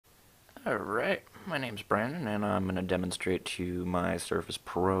Alright, my name's Brandon and I'm going to demonstrate to you my Surface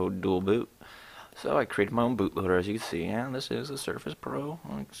Pro dual boot. So I created my own bootloader, as you can see, and this is the Surface Pro.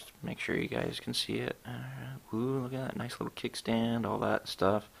 Let's make sure you guys can see it. Ooh, look at that nice little kickstand, all that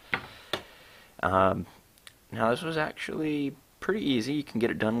stuff. Now this was actually pretty easy. You can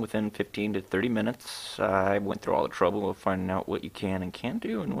get it done within 15 to 30 minutes. I went through all the trouble of finding out what you can and can't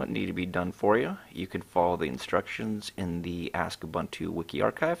do and what needed to be done for you. You can follow the instructions in the Ask Ubuntu wiki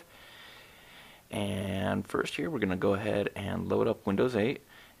archive. And first here we're going to go ahead and load up Windows 8.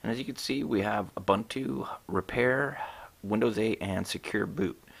 And as you can see, we have Ubuntu, Repair, Windows 8, and Secure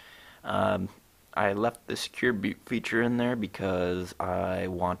Boot. I left the Secure Boot feature in there because I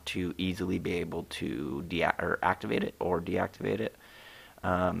want to easily be able to activate it or deactivate it.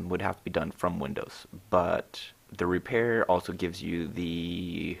 Would have to be done from Windows. But the Repair also gives you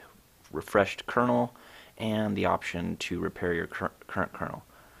the refreshed kernel and the option to repair your current kernel.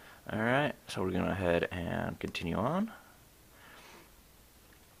 Alright, so we're going to go ahead and continue on.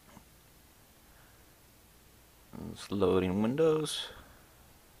 It's loading Windows.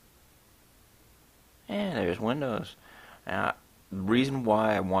 And there's Windows. Now, the reason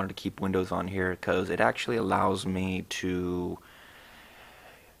why I wanted to keep Windows on here because it actually allows me to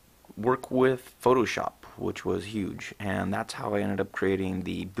work with Photoshop, which was huge. And that's how I ended up creating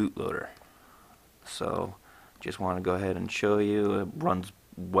the bootloader. So, just want to go ahead and show you. It runs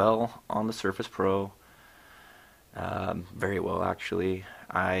well on the Surface Pro, very well actually.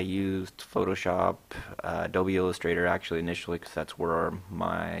 I used Photoshop, Adobe Illustrator actually initially because that's where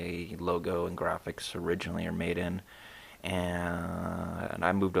my logo and graphics originally are made in, and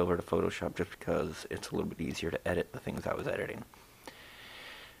I moved over to Photoshop just because it's a little bit easier to edit the things I was editing.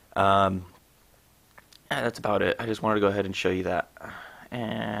 Yeah, that's about it. I just wanted to go ahead and show you that,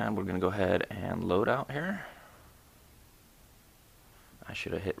 and we're going to go ahead and load out here. I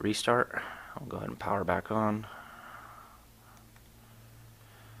should have hit restart. I'll go ahead and power back on.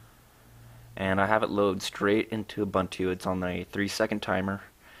 And I have it load straight into Ubuntu. It's on a 3-second timer.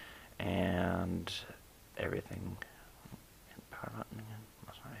 And everything. Power button again.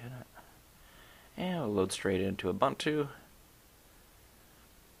 Must not hit it. And it'll load straight into Ubuntu.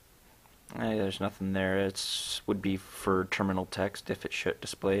 Hey, there's nothing there. It would be for terminal text if it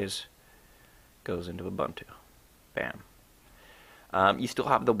displays. Goes into Ubuntu. Bam. You still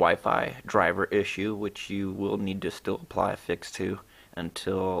have the Wi-Fi driver issue, which you will need to still apply a fix to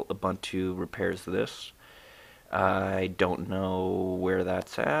until Ubuntu repairs this. I don't know where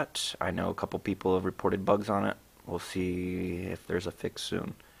that's at. I know a couple people have reported bugs on it. We'll see if there's a fix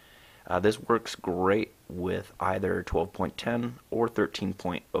soon. This works great with either 12.10 or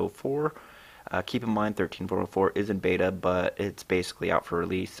 13.04. Keep in mind 13.04 is in beta, but it's basically out for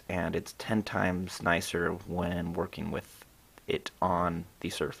release, and it's 10 times nicer when working with it on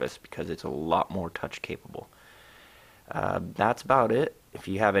the Surface because it's a lot more touch capable. That's about it. If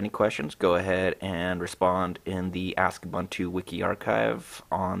you have any questions, go ahead and respond in the Ask Ubuntu wiki archive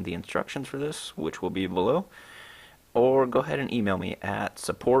on the instructions for this, which will be below, or go ahead and email me at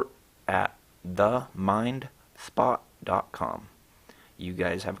support@themindspot.com. You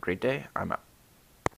guys have a great day. I'm out.